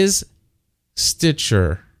 Is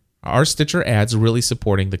Stitcher, our Stitcher ads really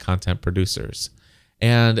supporting the content producers?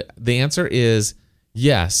 And the answer is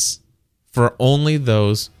yes, for only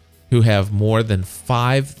those who have more than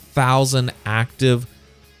 5,000 active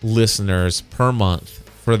listeners per month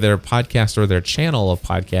for their podcast or their channel of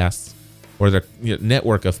podcasts or their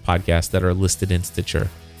network of podcasts that are listed in Stitcher.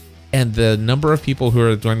 And the number of people who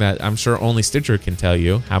are doing that, I'm sure only Stitcher can tell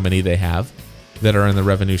you how many they have that are in the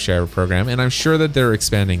revenue share program. And I'm sure that they're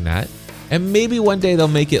expanding that. And maybe one day they'll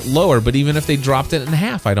make it lower, but even if they dropped it in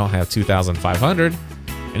half, I don't have 2,500.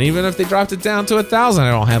 And even if they dropped it down to 1,000,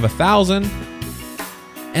 I don't have 1,000.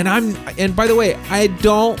 And by the way, I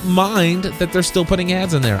don't mind that they're still putting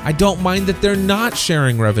ads in there. I don't mind that they're not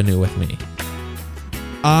sharing revenue with me.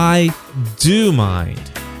 I do mind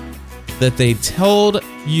that they told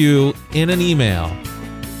you in an email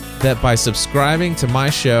that by subscribing to my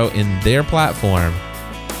show in their platform,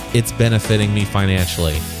 it's benefiting me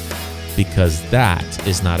financially, because that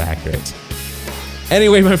is not accurate.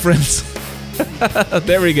 Anyway, my friends,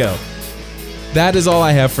 there we go. That is all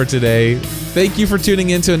I have for today. Thank you for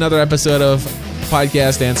tuning in to another episode of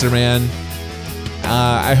Podcast Answer Man.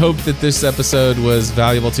 I hope that this episode was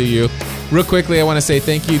valuable to you. Real quickly, I want to say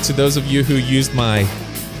thank you to those of you who used my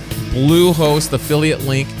Bluehost affiliate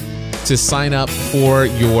link to sign up for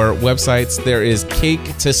your websites. There is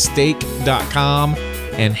caketosteak.com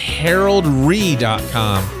and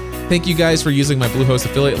haroldree.com. Thank you guys for using my Bluehost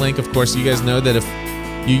affiliate link. Of course, you guys know that if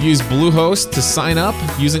you use Bluehost to sign up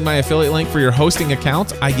using my affiliate link for your hosting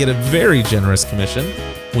account, I get a very generous commission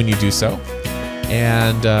when you do so.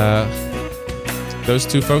 And those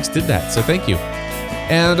two folks did that, so thank you.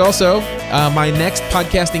 And also, my next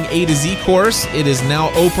Podcasting A to Z course, it is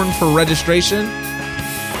now open for registration,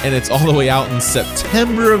 and it's all the way out in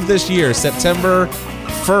September of this year. September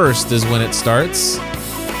 1st is when it starts.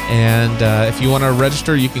 And if you want to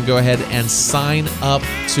register, you can go ahead and sign up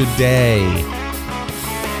today.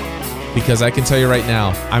 Because I can tell you right now,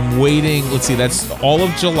 I'm waiting. Let's see, that's all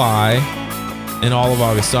of July and all of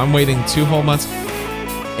August. So I'm waiting 2 whole months.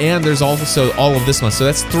 And there's also all of this month. So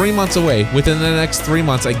that's 3 months away. Within the next 3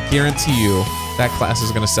 months, I guarantee you that class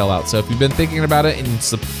is going to sell out. So if you've been thinking about it and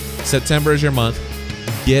September is your month,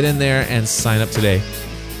 get in there and sign up today.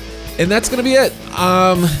 And that's going to be it.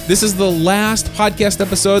 This is the last podcast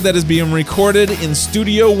episode that is being recorded in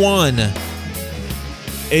Studio One,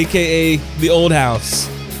 a.k.a. the old house.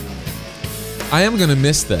 I am going to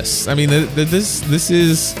miss this. I mean, this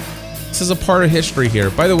is a part of history here.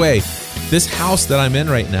 By the way, this house that I'm in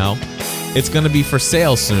right now, it's going to be for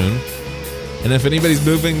sale soon. And if anybody's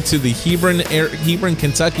moving to the Hebron,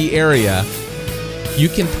 Kentucky area, you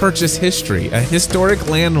can purchase history, a historic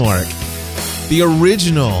landmark, the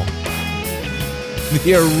original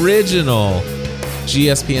The original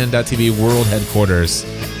GSPN.TV world headquarters.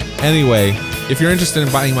 Anyway, if you're interested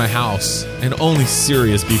in buying my house, and only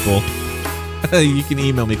serious people, you can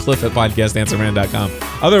email me, cliff@podcastanswerman.com.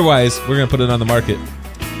 Otherwise, we're going to put it on the market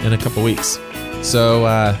in a couple weeks. So,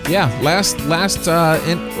 last podcast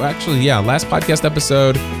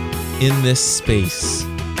episode in this space.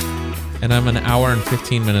 And I'm an hour and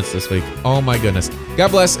 15 minutes this week. Oh my goodness.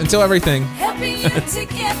 God bless. Until everything.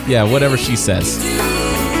 Yeah, whatever she says.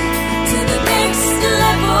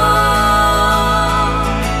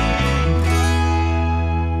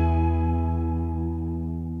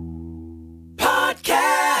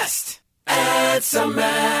 Podcast Answer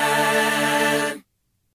Man.